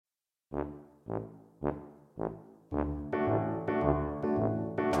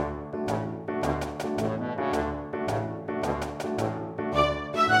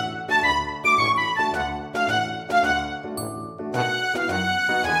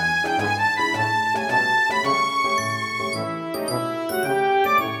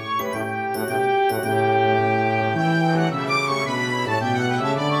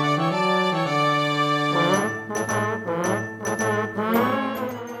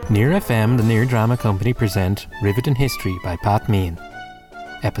Near FM, the Near Drama Company present Rivitin History by Pat Meehan.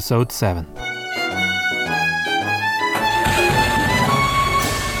 Episode 7.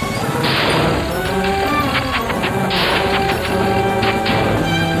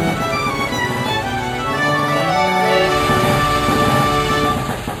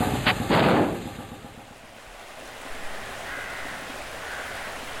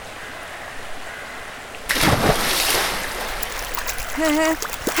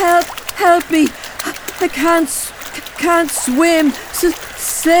 Help me! I can't swim.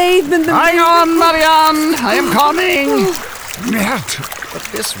 Save me! Hang on, Marianne! I am coming! Mert, but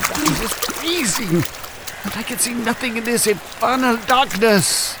this water is freezing, and I can see nothing in this infernal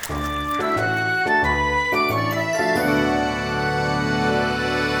darkness.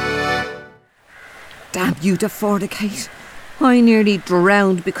 Damn you to fornicate. I nearly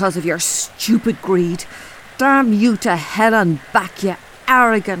drowned because of your stupid greed. Damn you to hell and back, you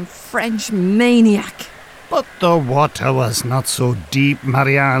arrogant French maniac. But the water was not so deep,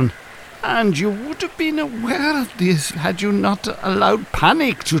 Marianne, and you would have been aware of this had you not allowed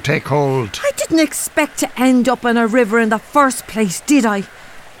panic to take hold. I didn't expect to end up in a river in the first place, did I?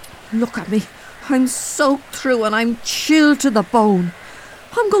 Look at me. I'm soaked through and I'm chilled to the bone.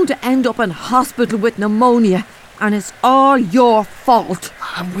 I'm going to end up in hospital with pneumonia, and it's all your fault.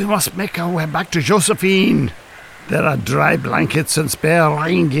 We must make our way back to Josephine. There are dry blankets and spare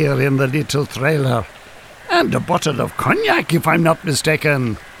rain gear in the little trailer. And a bottle of cognac, if I'm not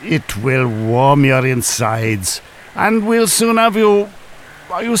mistaken. It will warm your insides. And we'll soon have you...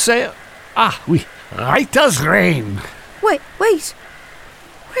 What you say? Oui, right as rain. Wait.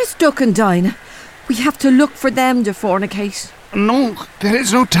 Where's Duck and Dinah? We have to look for them to fornicate. No, there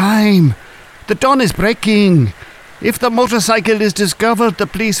is no time. The dawn is breaking. If the motorcycle is discovered, the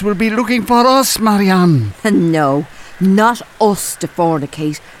police will be looking for us, Marianne. No, not us to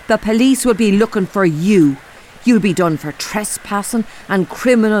fornicate. The police will be looking for you. You'll be done for trespassing and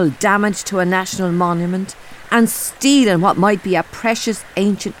criminal damage to a national monument and stealing what might be a precious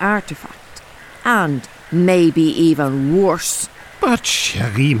ancient artefact. And maybe even worse. But,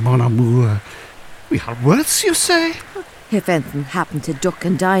 chérie, mon amour, we are worse, you say? If anything happened to Duck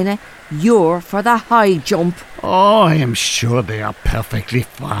and Dinah, you're for the high jump. Oh, I am sure they are perfectly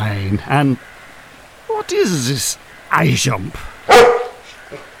fine. And what is this high jump?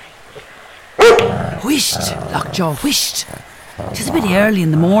 Whisht, Lockjaw, whisht. 'Tis a bit early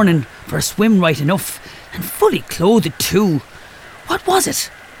in the morning for a swim right enough, and fully clothed too. What was it?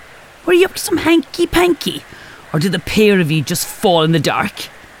 Were you up to some hanky-panky, or did the pair of you just fall in the dark?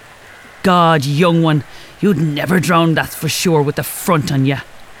 God, young one, you'd never drown, that's for sure, with the front on you.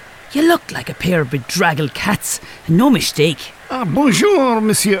 You look like a pair of bedraggled cats, and no mistake. Bonjour,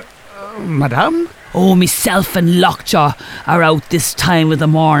 monsieur. Madame? Oh, myself and Lockjaw are out this time of the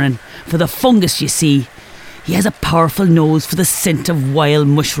morning for the fungus, you see. He has a powerful nose for the scent of wild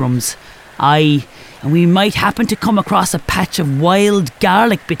mushrooms. Aye, and we might happen to come across a patch of wild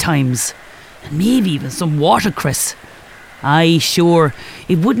garlic betimes, and maybe even some watercress. Aye, sure,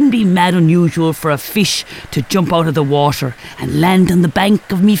 it wouldn't be mad unusual for a fish to jump out of the water and land on the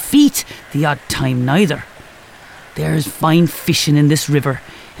bank of me feet the odd time neither. There's fine fishing in this river,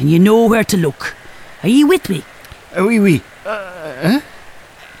 and you know where to look. Are ye with me? Oui.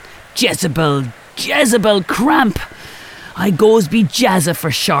 Jezebel cramp. I goes be Jazza for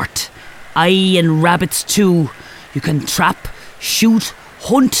short. Aye, and rabbits too. You can trap, shoot,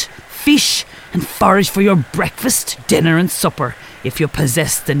 hunt, fish, and forage for your breakfast, dinner and supper, if you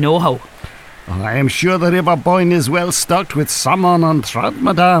possess the know-how. I am sure the river Boyne is well stocked with salmon and trout,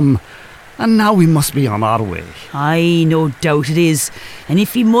 madame. And now we must be on our way. Aye, no doubt it is. And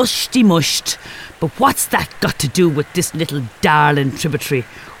if he mushed, he mushed. But what's that got to do with this little darling tributary?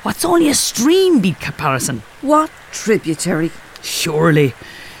 What's only a stream be comparison? What tributary? Surely.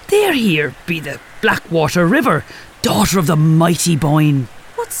 There here be the Blackwater River, daughter of the mighty Boyne.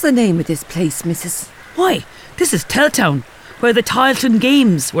 What's the name of this place, missus? Why, this is Telltown, where the Tileton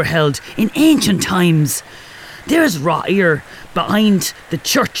Games were held in ancient times. There's Ryer behind the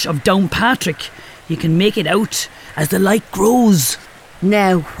church of Downpatrick. You can make it out as the light grows.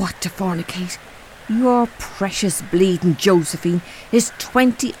 Now what to fornicate? Your precious bleeding Josephine is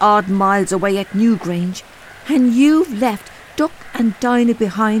 20 odd miles away at Newgrange, and you've left Duck and Dinah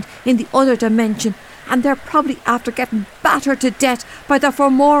behind in the other dimension, and they're probably after getting battered to death by the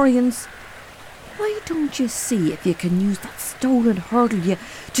Fomorians. Why don't you see if you can use that stolen hurdle you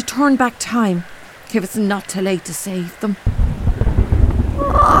to turn back time, if it's not too late to save them?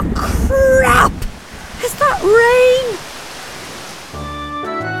 Oh, crap! Is that rain?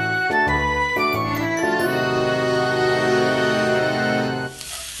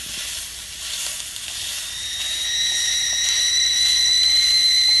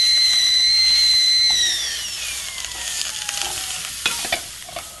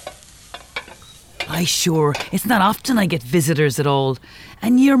 Aye, sure, it's not often I get visitors at all,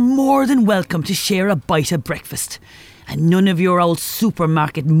 and you're more than welcome to share a bite of breakfast. And none of your old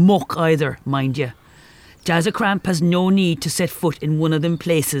supermarket muck either, mind you. Jazzercramp has no need to set foot in one of them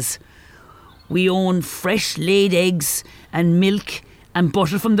places. We own fresh laid eggs and milk and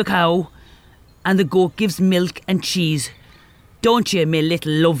butter from the cow, and the goat gives milk and cheese. Don't you, me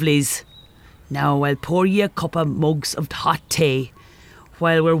little lovelies? Now I'll pour you a cup of mugs of hot tea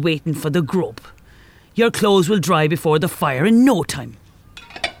while we're waiting for the grub. Your clothes will dry before the fire in no time.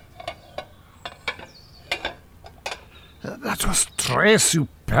 That was très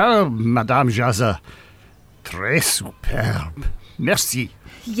superbe, Madame Jazza. Très superbe. Merci.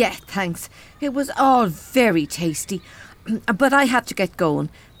 Yeah, thanks. It was all very tasty. But I have to get going.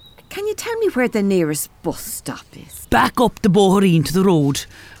 Can you tell me where the nearest bus stop is? Back up the Bohereen to the road,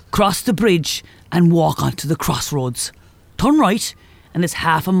 cross the bridge and walk onto the crossroads. Turn right and it's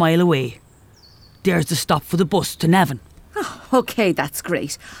half a mile away. There's the stop for the bus to Navan. Oh, OK, that's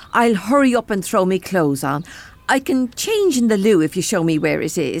great. I'll hurry up and throw me clothes on. I can change in the loo if you show me where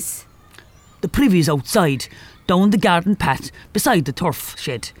it is. The privy's outside, down the garden path, beside the turf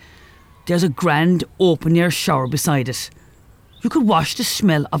shed. There's a grand open-air shower beside it. You could wash the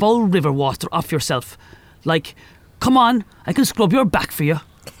smell of old river water off yourself. Like, come on, I can scrub your back for you.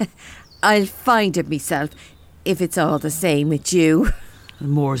 I'll find it myself, if it's all the same with you.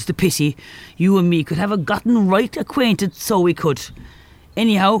 And more's the pity, you and me could have a gotten right acquainted, so we could.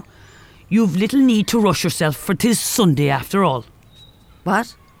 Anyhow, you've little need to rush yourself, for 'tis Sunday after all.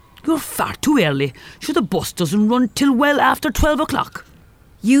 What? You're far too early. Sure, the bus doesn't run till well after 12 o'clock.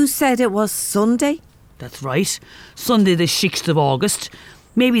 You said it was Sunday? That's right. Sunday the 6th of August.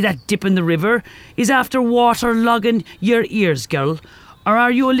 Maybe that dip in the river is after waterlogging your ears, girl. Or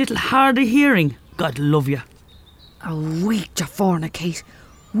are you a little hard of hearing? God love you. A week to fornicate.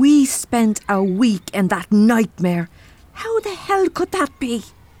 We spent a week in that nightmare. How the hell could that be?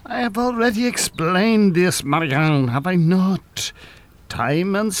 I have already explained this, Marianne, have I not?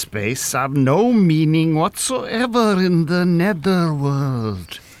 Time and space have no meaning whatsoever in the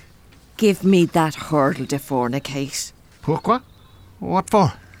netherworld. Give me that hurdle to fornicate. Pourquoi? What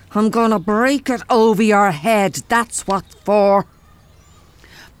for? I'm gonna break it over your head, that's what for.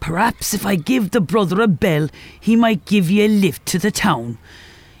 Perhaps if I give the brother a bell, he might give you a lift to the town.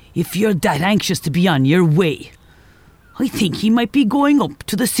 If you're that anxious to be on your way. I think he might be going up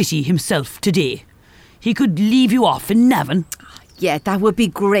to the city himself today. He could leave you off in Navan. Yeah, that would be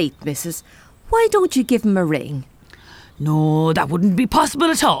great, missus. Why don't you give him a ring? No, that wouldn't be possible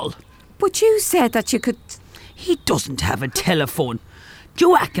at all. But you said that you could... He doesn't have a telephone.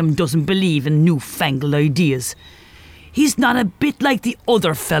 Joachim doesn't believe in newfangled ideas. He's not a bit like the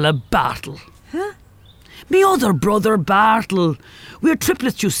other fella, Bartle. Huh? Me other brother, Bartle. We're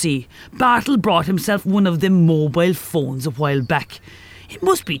triplets, you see. Bartle brought himself one of them mobile phones a while back. It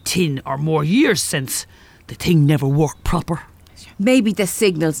must be 10 or more years since. The thing never worked proper. Maybe the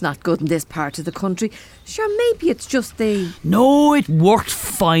signal's not good in this part of the country. Sure, maybe it's just the... No, it worked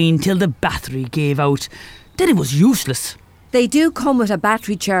fine till the battery gave out. Then it was useless. They do come with a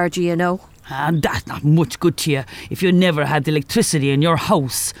battery charger, you know. And that's not much good to you if you never had the electricity in your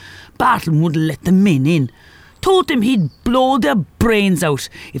house. Bartle wouldn't let the men in. Told them he'd blow their brains out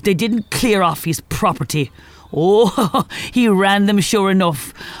if they didn't clear off his property. Oh, he ran them sure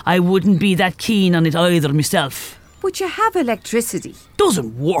enough. I wouldn't be that keen on it either myself. But you have electricity.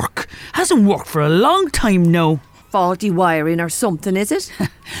 Doesn't work. Hasn't worked for a long time now. Faulty wiring or something, is it?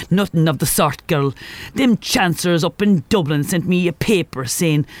 Nothing of the sort, girl. Them chancers up in Dublin sent me a paper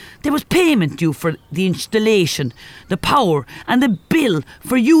saying there was payment due for the installation, the power and the bill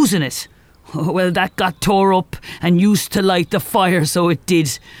for using it. Well, that got tore up and used to light the fire, so it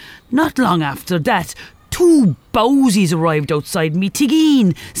did. Not long after that, 2 bowsies arrived outside me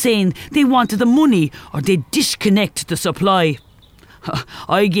Tigeen saying they wanted the money or they'd disconnect the supply.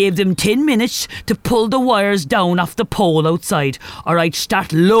 I gave them 10 minutes to pull the wires down off the pole outside or I'd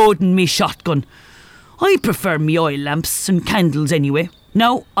start loading me shotgun. I prefer me oil lamps and candles anyway.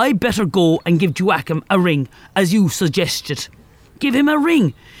 Now, I better go and give Joachim a ring, as you suggested. Give him a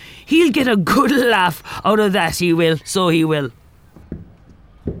ring. He'll get a good laugh out of that, he will, so he will.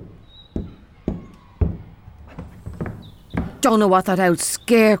 Don't know what that old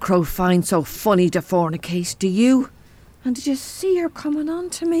scarecrow finds so funny to fornicate, do you? And did you see her coming on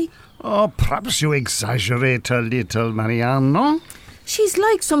to me? Oh, perhaps you exaggerate a little, Marianne, no? She's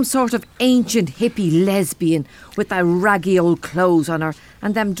like some sort of ancient hippie lesbian with that raggy old clothes on her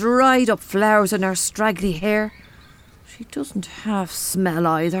and them dried up flowers in her straggly hair. She doesn't half smell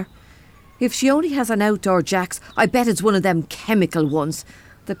either. If she only has an outdoor Jack's, I bet it's one of them chemical ones.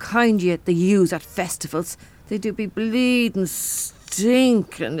 The kind they use at festivals. They do be bleeding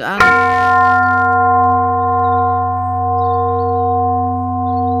stinking and...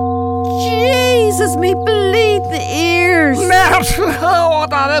 Jesus, me bleeding ears! Mert! Oh,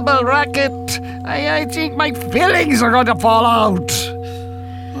 what a horrible racket! I think my fillings are going to fall out.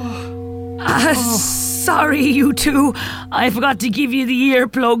 Sorry, you two. I forgot to give you the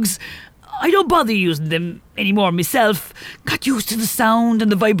earplugs. I don't bother using them anymore myself. Got used to the sound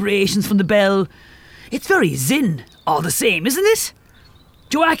and the vibrations from the bell. It's very zen, all the same, isn't it?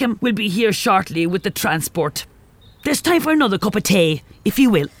 Joachim will be here shortly with the transport. There's time for another cup of tea, if you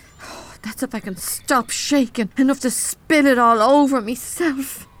will. That's if I can stop shaking enough to spill it all over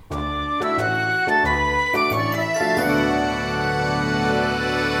myself.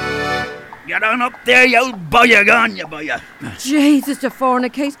 Get on up there, you old boy, gone, you boy. Jesus, to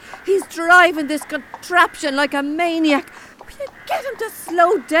fornicate. He's driving this contraption like a maniac. Will you get him to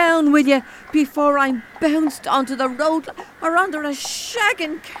slow down, will you, before I'm bounced onto the road or under a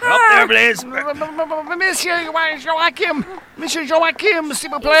shagging car? Up there, Blaze. Monsieur Joachim! Monsieur Joachim, s'il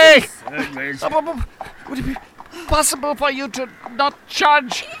vous plaît! Blaze. Would it be possible for you to not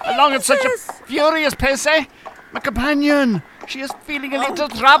charge along at such a furious pace, eh? My companion, she is feeling a little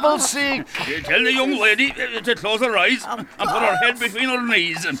travel sick. Tell the young lady to close her eyes and put her head between her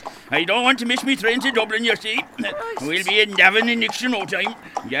knees. I don't want to miss me train to Dublin, you see. We'll be in Navan in next no time.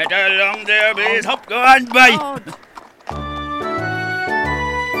 Get along there, Blaze. Hop, go on, bye.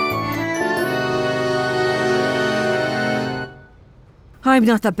 I'm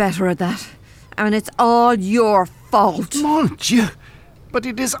not the better at that. I mean, it's all your fault. Mon Dieu! But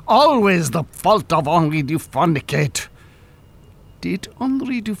it is always the fault of Henri Dufornicate. Did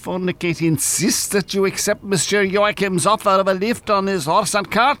Henri Dufornicate insist that you accept Monsieur Joachim's offer of a lift on his horse and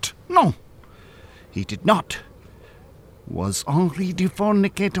cart? No, he did not. Was Henri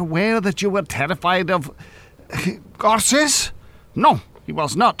Dufornicate aware that you were terrified of horses? No, he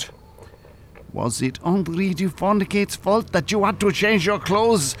was not. Was it Henri Dufornicate's fault that you had to change your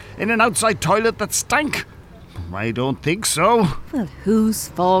clothes in an outside toilet that stank? I don't think so. Well, whose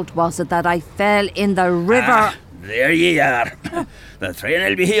fault was it that I fell in the river? There ye are. The train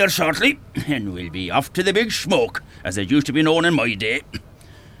will be here shortly, and we'll be off to the big smoke, as it used to be known in my day.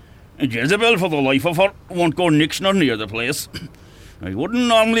 Jezebel, for the life of her, won't go nix nor near the place. I wouldn't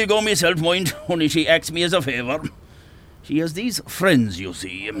normally go myself, mind, only she asks me as a favour. She has these friends, you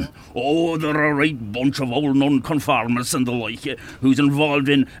see. Oh, they're a right bunch of old nonconformists and the like, who's involved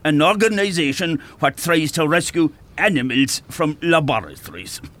in an organisation what tries to rescue animals from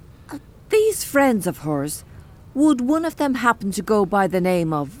laboratories. These friends of hers, would one of them happen to go by the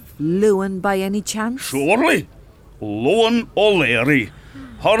name of Lewin by any chance? Surely. Lewin O'Leary.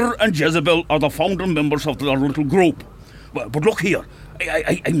 Her and Jezebel are the founder members of their little group. But look here.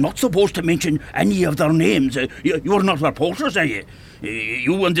 I'm not supposed to mention any of their names. You're not reporters, are you?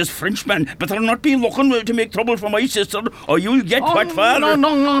 You and this Frenchman better not be looking to make trouble for my sister, or you'll get what for.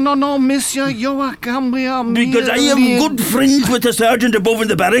 No, Monsieur Joachim, we are because I have good friends with the sergeant above in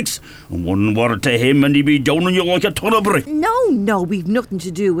the barracks. One word to him and he'd be down on you like a ton of brick. No, we've nothing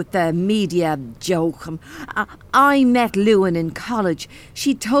to do with the media, Joachim. I met Lewin in college.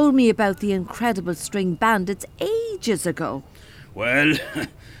 She told me about the Incredible String Bandits ages ago. Well,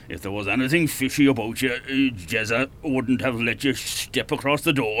 if there was anything fishy about you, Jezza wouldn't have let you step across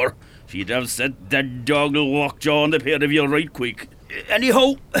the door. She'd have set that dog lockjaw on the pair of you right quick.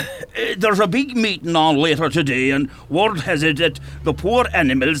 Anyhow, there's a big meeting on later today, and word has it that the poor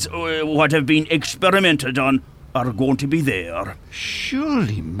animals what have been experimented on are going to be there.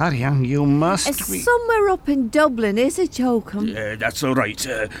 Surely, Marianne, you must be... Somewhere up in Dublin, is it, Joachim? That's all right.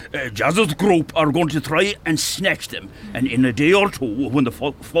 Jazz's group are going to try and snatch them. And in a day or two, when the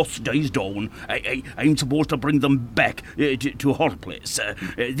fuss dies down, I'm supposed to bring them back to her place.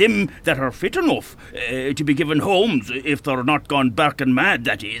 Them that are fit enough to be given homes, if they're not gone barking mad,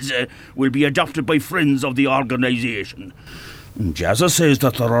 that is, will be adopted by friends of the organisation. Jazza says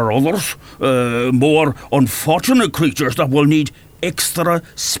that there are others, more unfortunate creatures that will need extra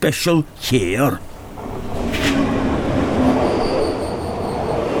special care.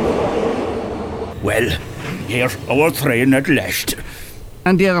 Well, here's our train at last.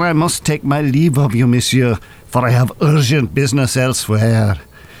 And here I must take my leave of you, monsieur, for I have urgent business elsewhere.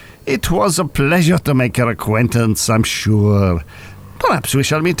 It was a pleasure to make your acquaintance, I'm sure. Perhaps we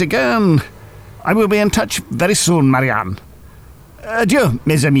shall meet again. I will be in touch very soon, Marianne. Adieu,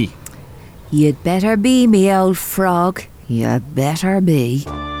 mes amis. You'd better be, me old frog. You'd better be.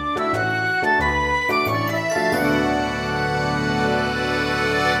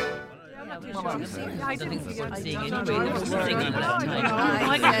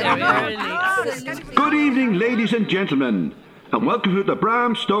 Good evening, ladies and gentlemen, and welcome to the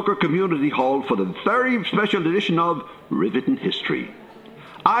Bram Stoker Community Hall for the very special edition of Rivitin History.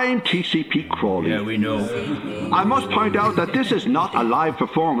 I'm TCP Crawley. Yeah, we know. I must point out that this is not a live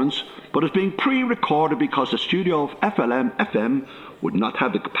performance, but is being pre-recorded because the studio of FLM FM would not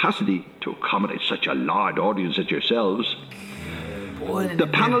have the capacity to accommodate such a large audience as yourselves. The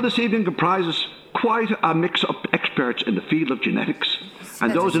panel this evening comprises quite a mix of experts in the field of genetics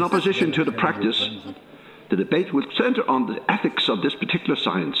and those in opposition to the practice. The debate will centre on the ethics of this particular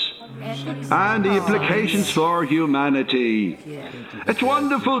science and the implications for humanity. It's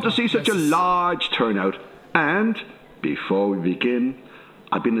wonderful to see such a large turnout. And before we begin,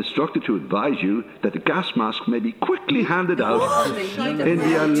 I've been instructed to advise you that the gas mask may be quickly handed out in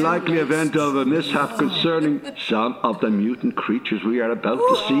the unlikely event of a mishap concerning some of the mutant creatures we are about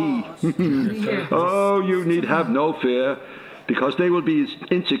to see. Oh, you need have no fear, because they will be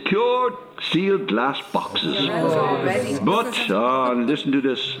in secure, sealed glass boxes. But, listen to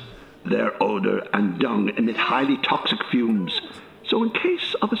this. Their odour and dung emit highly toxic fumes. So in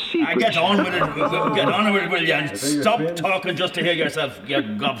case of a secret... Get on with it. Get on with it, will you? And stop talking just to hear yourself, you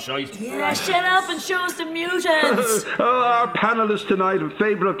gobshite. Yeah, shut up and show us the mutants. Our panellists tonight in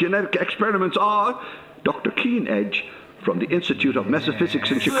favour of genetic experiments are Dr. Keen Edge from the Institute of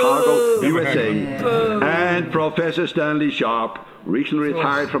Metaphysics in Chicago, USA, and Professor Stanley Sharp, recently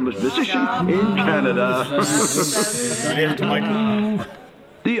retired from his position in Canada.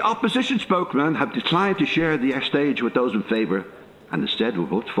 The opposition spokesmen have declined to share the stage with those in favour, and instead will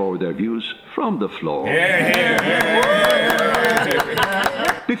vote forward their views from the floor.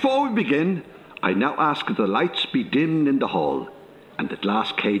 Before we begin, I now ask that the lights be dimmed in the hall and the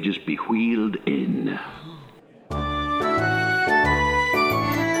glass cages be wheeled in.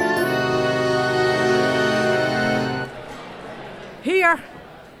 Here,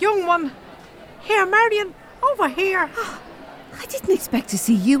 young one. Here, Marion, over here. I didn't expect to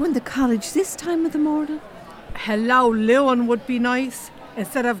see you in the college this time of the morning. Hello, Lewin would be nice,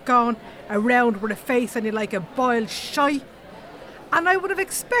 instead of going around with a face on you like a boiled shite. And I would have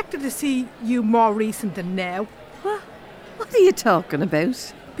expected to see you more recent than now. What are you talking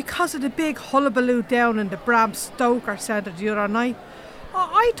about? Because of the big hullabaloo down in the Bram Stoker Centre the other night.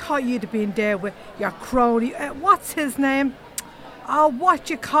 I thought you'd have been there with your crony. What's his name? What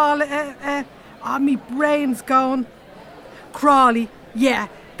you call it? Me brain's going. Crawley. Yeah,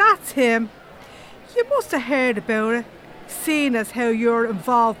 that's him. You must have heard about it, seeing as how you're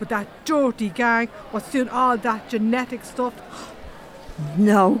involved with that dirty gang what's doing all that genetic stuff.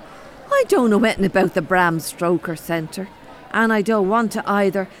 No, I don't know anything about the Bram Stoker Centre, and I don't want to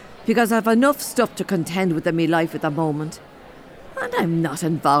either, because I've enough stuff to contend with in my life at the moment. And I'm not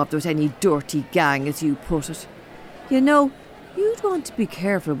involved with any dirty gang, as you put it. You know, you'd want to be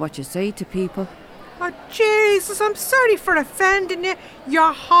careful what you say to people. Oh, Jesus, I'm sorry for offending you,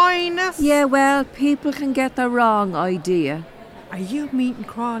 Your Highness. Yeah, well, people can get the wrong idea. Are you meeting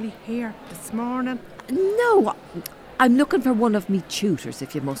Crawley here this morning? No, I'm looking for one of me tutors,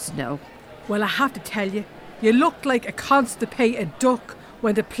 if you must know. Well, I have to tell you, you looked like a constipated duck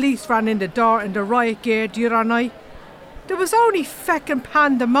when the police ran in the door in the riot gear the other night. There was only feckin'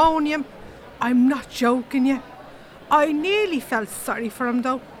 pandemonium. I'm not joking you. I nearly felt sorry for him,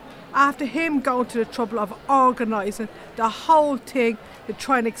 though, after him going to the trouble of organising the whole thing to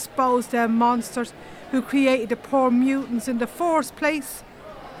try and expose them monsters who created the poor mutants in the first place.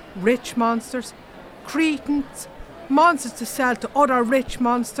 Rich monsters, cretins, monsters to sell to other rich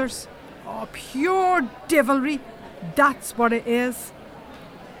monsters. Oh, pure devilry, that's what it is.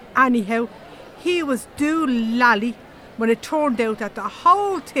 Anyhow, he was doolally when it turned out that the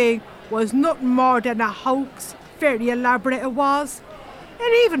whole thing was nothing more than a hoax. Very elaborate it was.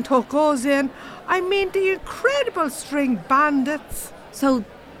 It even took us in. I mean, the incredible string bandits. So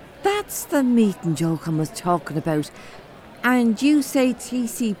that's the meeting Joachim was talking about. And you say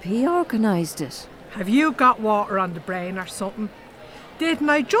TCP organised it? Have you got water on the brain or something? Didn't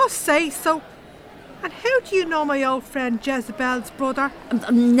I just say so? And how do you know my old friend Jezebel's brother?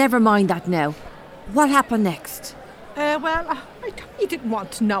 Never mind that now. What happened next? Well, I thought you didn't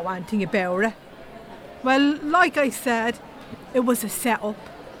want to know anything about it. Well, like I said, it was a set-up.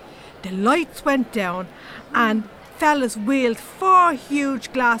 The lights went down and fellas wheeled 4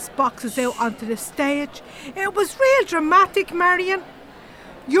 huge glass boxes out onto the stage. It was real dramatic, Marion.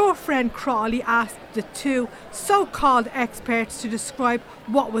 Your friend Crawley asked the 2 so-called experts to describe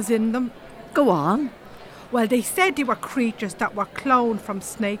what was in them. Go on. Well, they said they were creatures that were cloned from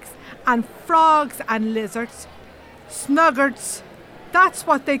snakes and frogs and lizards. Snuggards, that's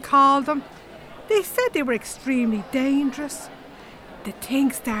what they called them. They said they were extremely dangerous. The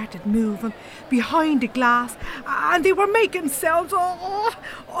thing started moving behind the glass and they were making sounds.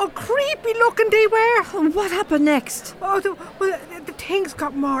 Oh, creepy looking they were. What happened next? The things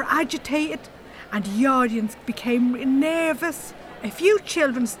got more agitated and the audience became nervous. A few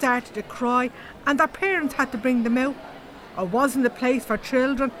children started to cry and their parents had to bring them out. It wasn't a place for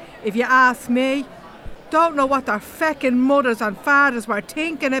children, if you ask me. Don't know what their feckin' mothers and fathers were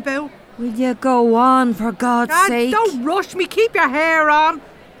thinking about. Will you go on, for God's sake? Don't rush me, keep your hair on.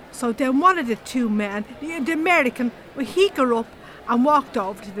 So then one of the 2 men, the American, he got up and walked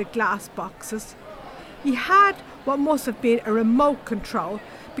over to the glass boxes. He had what must have been a remote control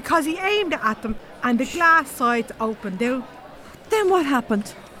because he aimed it at them and the glass sides opened out. Then what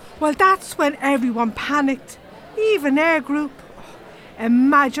happened? Well, that's when everyone panicked, even our group.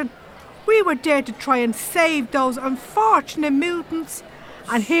 Imagine, we were there to try and save those unfortunate mutants,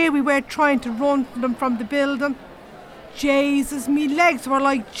 and here we were trying to run them from the building. Jesus, me legs were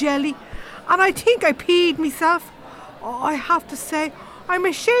like jelly, and I think I peed myself. I have to say, I'm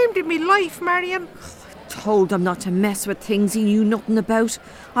ashamed of me life, Marion. Told him not to mess with things he knew nothing about.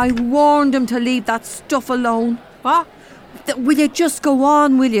 I warned him to leave that stuff alone. What? Will you just go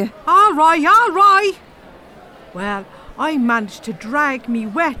on, will you? All right. Well, I managed to drag me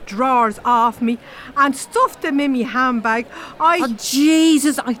wet drawers off me and stuff them in me handbag. Oh,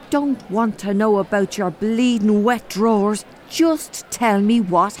 Jesus, I don't want to know about your bleeding wet drawers. Just tell me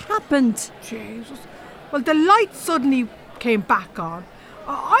what happened. Jesus. Well, the light suddenly came back on.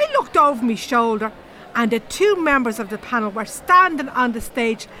 I looked over my shoulder and the 2 members of the panel were standing on the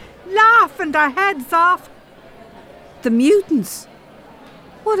stage laughing their heads off. The mutants?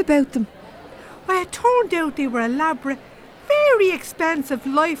 What about them? Well, it turned out they were elaborate, very expensive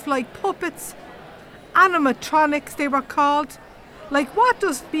lifelike puppets. Animatronics they were called. Like what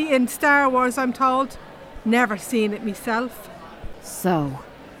does be in Star Wars, I'm told. Never seen it myself. So,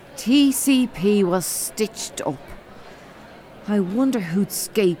 TCP was stitched up. I wonder who'd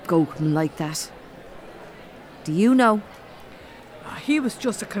scapegoat him like that. Do you know? He was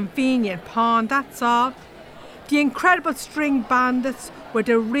just a convenient pawn, that's all. The incredible string bandits were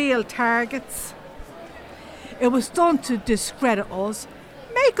the real targets. It was done to discredit us,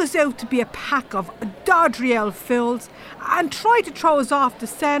 make us out to be a pack of dodgy old fools, and try to throw us off the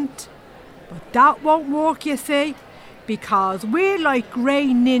scent. But that won't work, you see, because we're like grey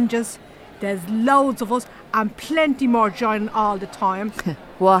ninjas. There's loads of us and plenty more joining all the time.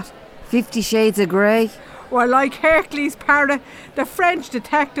 What? 50 Shades of Grey? We're like Hercules Poirot, the French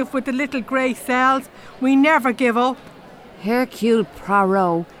detective with the little grey cells. We never give up. Hercule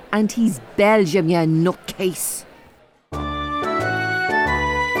Poirot, and he's Belgium, you nutcase.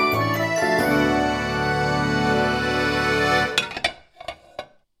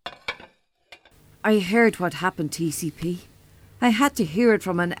 I heard what happened, TCP. I had to hear it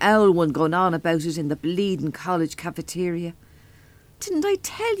from an owl one going on about it in the bleeding college cafeteria. Didn't I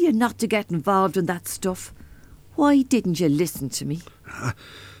tell you not to get involved in that stuff? Why didn't you listen to me?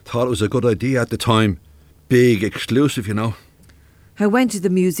 Thought it was a good idea at the time. Big exclusive, you know. I went to the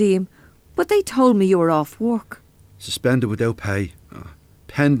museum, but they told me you were off work. Suspended without pay.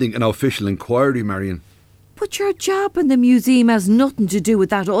 Pending an official inquiry, Marion. But your job in the museum has nothing to do with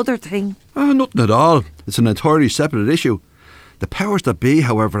that other thing. Nothing at all. It's an entirely separate issue. The powers that be,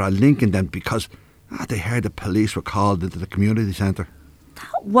 however, are linking them because they heard the police were called into the community centre.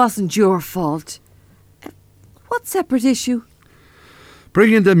 That wasn't your fault. What separate issue?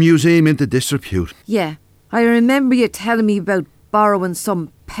 Bringing the museum into disrepute. Yeah, I remember you telling me about borrowing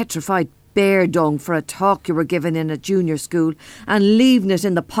some petrified bear dung for a talk you were giving in a junior school and leaving it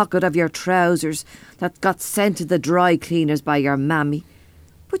in the pocket of your trousers that got sent to the dry cleaners by your mammy.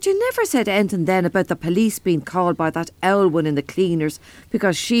 But you never said anything then about the police being called by that owl one in the cleaners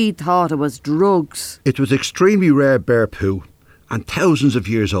because she thought it was drugs. It was extremely rare bear poo and thousands of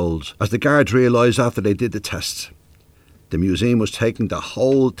years old, as the guards realised after they did the tests. The museum was taking the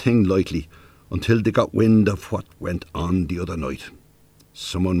whole thing lightly, until they got wind of what went on the other night.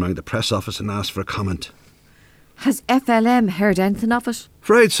 Someone rang the press office and asked for a comment. Has FLM heard anything of it?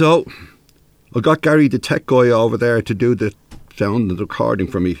 Afraid so. I got Gary, the tech guy over there, to do the sound and recording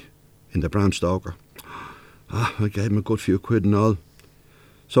for me in the Bram Stoker. I gave him a good few quid and all.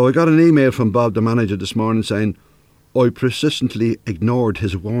 So I got an email from Bob, the manager, this morning saying I persistently ignored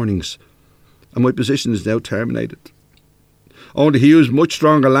his warnings and my position is now terminated. Only he used much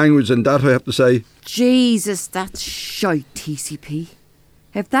stronger language than that, I have to say. Jesus, that's shite, TCP.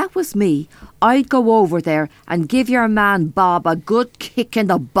 If that was me, I'd go over there and give your man Bob a good kick in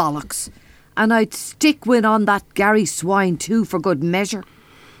the bollocks. And I'd stick one on that Gary swine too, for good measure.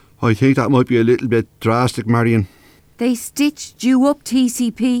 I think that might be a little bit drastic, Marion. They stitched you up,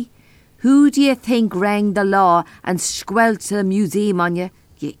 TCP. Who do you think rang the law and squelched the museum on you,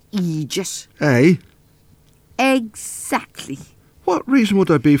 you idiot? Eh? Exactly. What reason would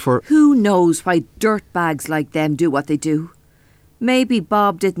there be for... Who knows why dirtbags like them do what they do? Maybe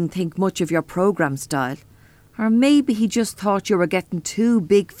Bob didn't think much of your programme style. Or maybe he just thought you were getting too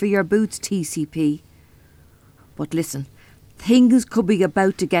big for your boots, TCP. But listen, things could be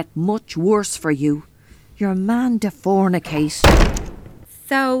about to get much worse for you. Your man to fornicate.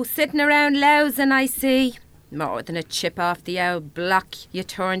 So, sitting around lousing, I see. More than a chip off the old block you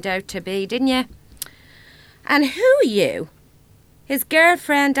turned out to be, didn't you? And who are you? His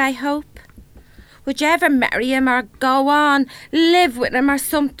girlfriend, I hope. Would you ever marry him or go on, live with him or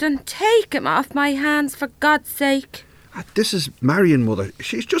something? Take him off my hands, for God's sake. This is Marion, Mother.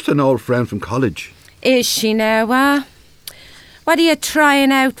 She's just an old friend from college. Is she now, What are you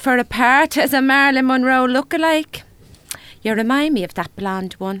trying out for a part as a Marilyn Monroe lookalike? You remind me of that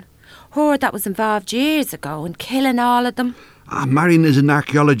blonde one. Her that was involved years ago in killing all of them. Marion is an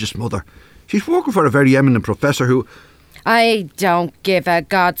archaeologist, Mother. She's working for a very eminent professor who... I don't give a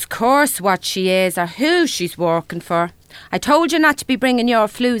God's curse what she is or who she's working for. I told you not to be bringing your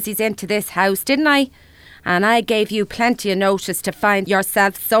floozies into this house, didn't I? And I gave you plenty of notice to find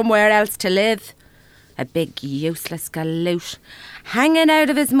yourself somewhere else to live. A big useless galoot. Hanging out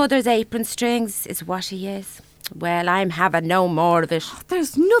of his mother's apron strings is what he is. Well, I'm having no more of it.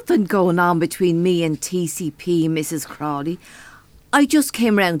 There's nothing going on between me and TCP, Mrs. Crawley. I just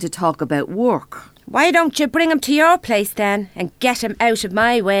came round to talk about work. Why don't you bring him to your place then and get him out of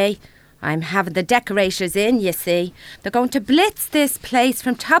my way? I'm having the decorators in, you see. They're going to blitz this place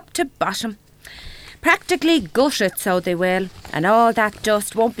from top to bottom. Practically gut it, so they will. And all that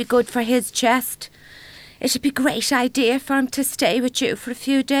dust won't be good for his chest. It'd be a great idea for him to stay with you for a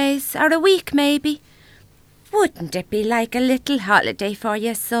few days, or a week maybe. Wouldn't it be like a little holiday for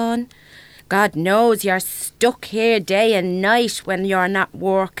you, son? God knows you're stuck here day and night when you're not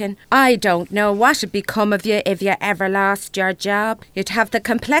working. I don't know what'd become of you if you ever lost your job. You'd have the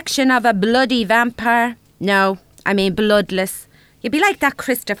complexion of a bloody vampire. No, I mean bloodless. You'd be like that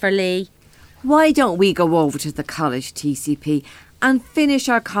Christopher Lee. Why don't we go over to the college, TCP, and finish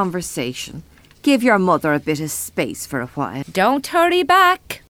our conversation? Give your mother a bit of space for a while. Don't hurry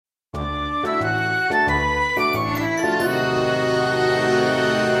back.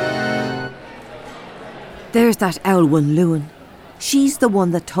 There's that owl one, Lewin. She's the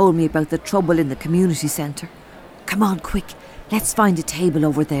one that told me about the trouble in the community centre. Come on, quick. Let's find a table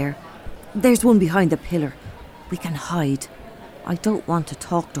over there. There's one behind the pillar. We can hide. I don't want to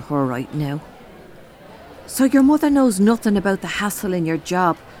talk to her right now. So your mother knows nothing about the hassle in your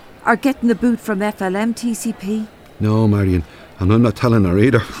job or getting the boot from FLM, TCP? No, Marion, and I'm not telling her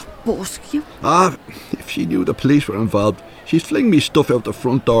either. But you... if she knew the police were involved, she'd fling me stuff out the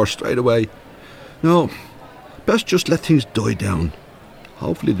front door straight away. No, best just let things die down.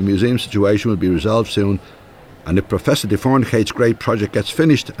 Hopefully the museum situation will be resolved soon, and if Professor De Fornicate's great project gets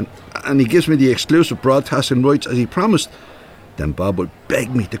finished and he gives me the exclusive broadcasting rights as he promised, then Bob will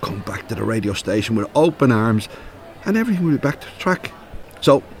beg me to come back to the radio station with open arms and everything will be back to track.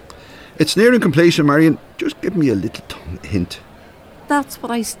 So, it's nearing completion, Marion. Just give me a little hint. That's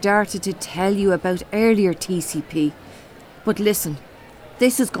what I started to tell you about earlier, TCP. But listen,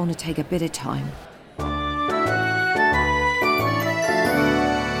 this is going to take a bit of time.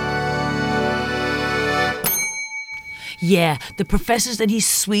 Yeah, the professor said he's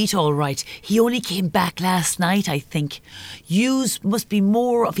sweet, all right. He only came back last night, I think. Yous must be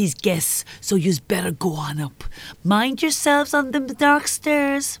more of his guests, so yous better go on up. Mind yourselves on them dark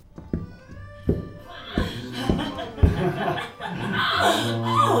stairs.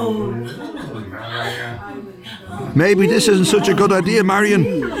 Maybe this isn't such a good idea,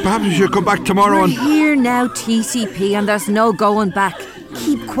 Marion. Perhaps we should come back tomorrow. We're here now, TCP, and there's no going back.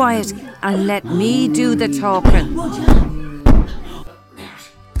 Keep quiet and let me do the talking.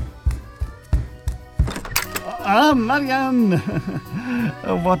 Ah, Marianne.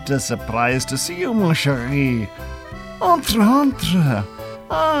 What a surprise to see you, mon chéri. Entre, entre.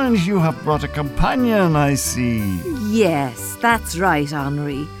 And you have brought a companion, I see. Yes, that's right,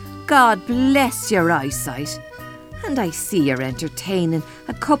 Henri. God bless your eyesight. And I see you're entertaining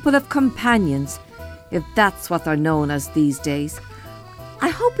a couple of companions, if that's what they're known as these days. I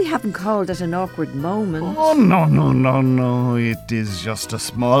hope we haven't called it an awkward moment. Oh, no. It is just a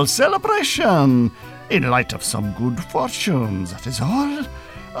small celebration in light of some good fortunes, that is all.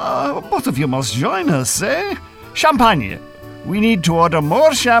 Both of you must join us, eh? Champagne. We need to order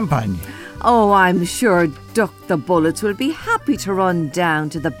more champagne. Oh, I'm sure Duck the Bullets will be happy to run down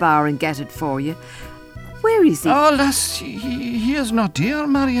to the bar and get it for you. Where is he? Oh, lass, he is not here,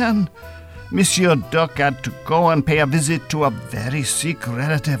 Marianne. Monsieur Duck had to go and pay a visit to a very sick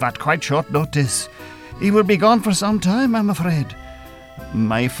relative at quite short notice. He will be gone for some time, I'm afraid.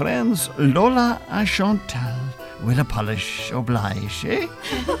 My friends Lola and Chantal will oblige, eh?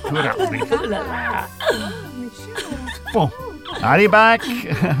 Bon, are you back?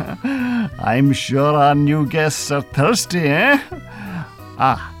 I'm sure our new guests are thirsty, eh?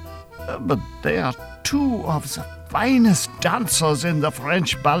 But they are two of the finest dancers in the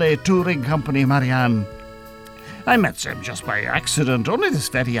French Ballet Touring Company, Marianne. I met them just by accident only this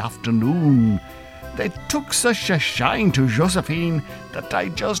very afternoon. They took such a shine to Josephine that I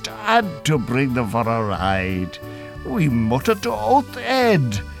just had to bring them for a ride. We motored to Oath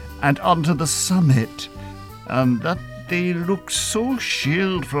Ed and onto the summit, and that they looked so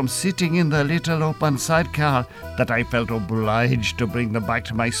chilled from sitting in the little open sidecar that I felt obliged to bring them back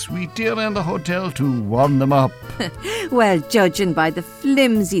to my suite here in the hotel to warm them up. Well, judging by the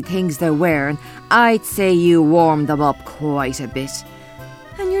flimsy things they're wearing, I'd say you warmed them up quite a bit.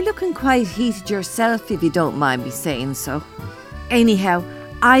 And you're looking quite heated yourself, if you don't mind me saying so. Anyhow,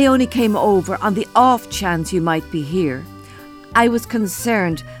 I only came over on the off chance you might be here. I was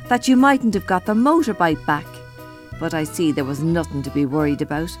concerned that you mightn't have got the motorbike back, but I see there was nothing to be worried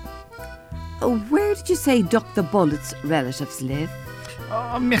about. Where did you say Duck the Bullet's relatives live?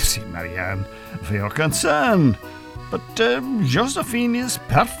 Oh, merci, Marianne, for your concern. But Josephine is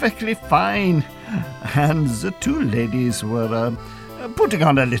perfectly fine. And the two ladies were putting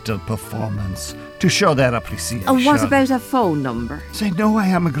on a little performance to show their appreciation. And what about a phone number? They know I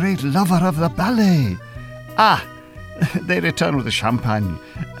am a great lover of the ballet. They return with the champagne.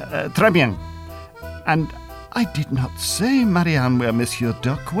 Très bien. And I did not say, Marianne, where Monsieur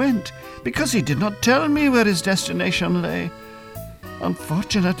Duck went, because he did not tell me where his destination lay.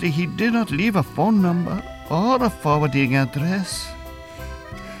 Unfortunately, he did not leave a phone number or a forwarding address.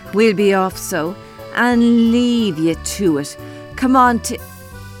 We'll be off so, and leave you to it. Come on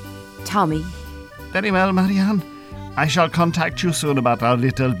Tommy. Very well, Marianne. I shall contact you soon about our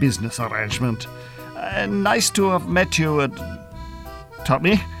little business arrangement. Nice to have met you at...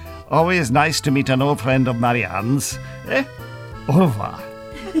 Tommy, always nice to meet an old friend of Marianne's. Eh? Au revoir.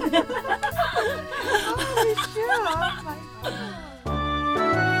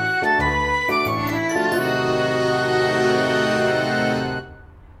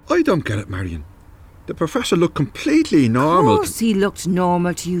 I don't get it, Marion. The professor looked completely normal. Of course he looked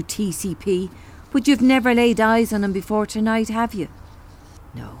normal to you, TCP. But you've never laid eyes on him before tonight, have you?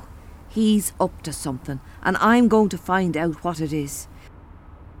 No. He's up to something, and I'm going to find out what it is.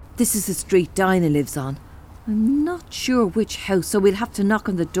 This is the street Dinah lives on. I'm not sure which house, so we'll have to knock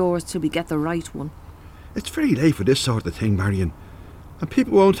on the doors till we get the right one. It's very late for this sort of thing, Marion. And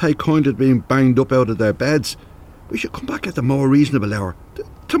people won't take kind to being banged up out of their beds. We should come back at a more reasonable hour.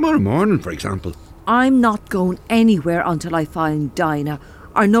 Tomorrow morning, for example. I'm not going anywhere until I find Dinah,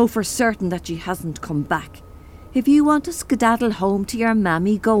 or know for certain that she hasn't come back. If you want to skedaddle home to your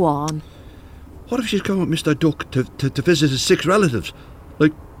mammy, go on. What if she's going with Mr. Duck to visit his 6 relatives,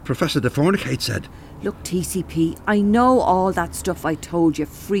 like Professor DeFornicate said? Look, TCP, I know all that stuff I told you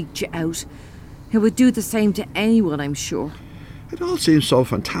freaked you out. It would do the same to anyone, I'm sure. It all seems so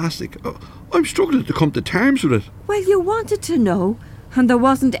fantastic. I'm struggling to come to terms with it. Well, you wanted to know, and there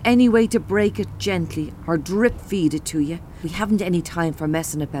wasn't any way to break it gently or drip feed it to you. We haven't any time for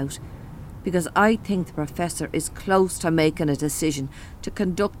messing about, because I think the professor is close to making a decision to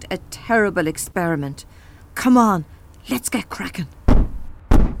conduct a terrible experiment. Come on, let's get cracking.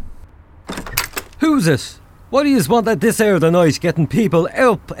 Who's it? What do you want at this hour of the night, getting people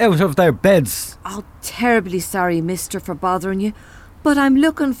up out of their beds? Oh, terribly sorry, mister, for bothering you, but I'm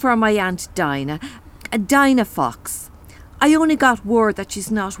looking for my Aunt Dinah, Dinah Fox. I only got word that she's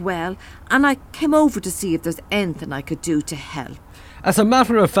not well, and I came over to see if there's anything I could do to help. As a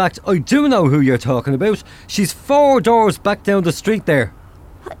matter of fact, I do know who you're talking about. She's 4 doors back down the street there.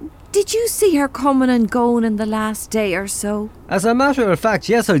 Did you see her coming and going in the last day or so? As a matter of fact,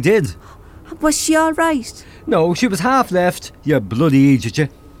 yes, I did. Was she all right? No, she was half left, you bloody idiot, you.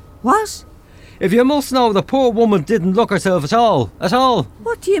 What? If you must know, the poor woman didn't look herself at all. At all.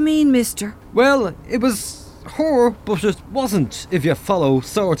 What do you mean, mister? Well, it was her, but it wasn't, if you follow,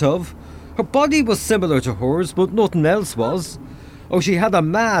 sort of. Her body was similar to hers, but nothing else was. Oh, she had a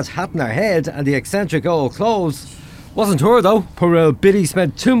mad hat in her head and the eccentric old clothes. Wasn't her though. Poor old Biddy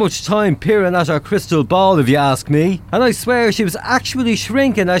spent too much time peering at her crystal ball, if you ask me. And I swear she was actually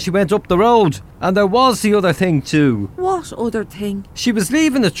shrinking as she went up the road. And there was the other thing too. What other thing? She was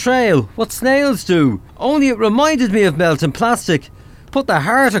leaving a trail, what snails do. Only it reminded me of melting plastic. Put the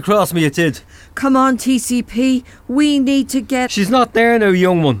heart across me, it did. Come on, TCP. We need to get... She's not there now,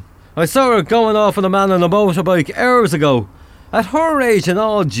 young one. I saw her going off with a man on a motorbike hours ago. At her age and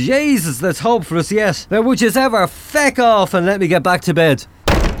all, Jesus, let's hope for us yet. Now would yous ever feck off and let me get back to bed?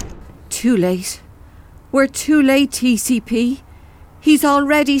 Too late. We're too late, TCP. He's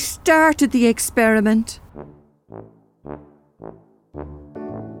already started the experiment.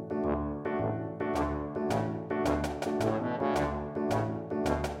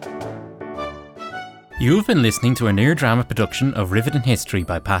 You've been listening to a near drama production of Rivitin History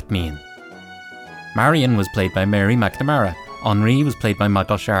by Pat Meehan. Marion was played by Mary McNamara. Henri was played by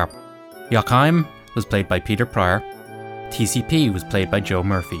Michael Sharp. Joachim was played by Peter Pryor. TCP was played by Joe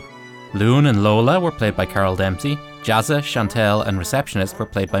Murphy. Loon and Lola were played by Carol Dempsey. Jazza, Chantel and Receptionist were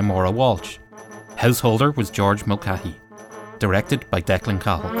played by Maura Walsh. Householder was George Mulcahy. Directed by Declan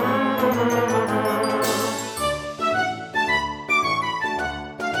Cahill.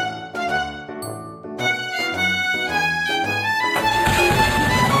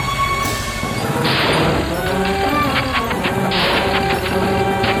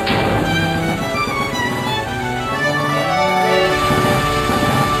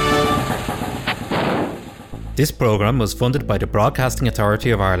 This programme was funded by the Broadcasting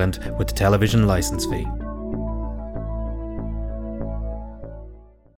Authority of Ireland with the television licence fee.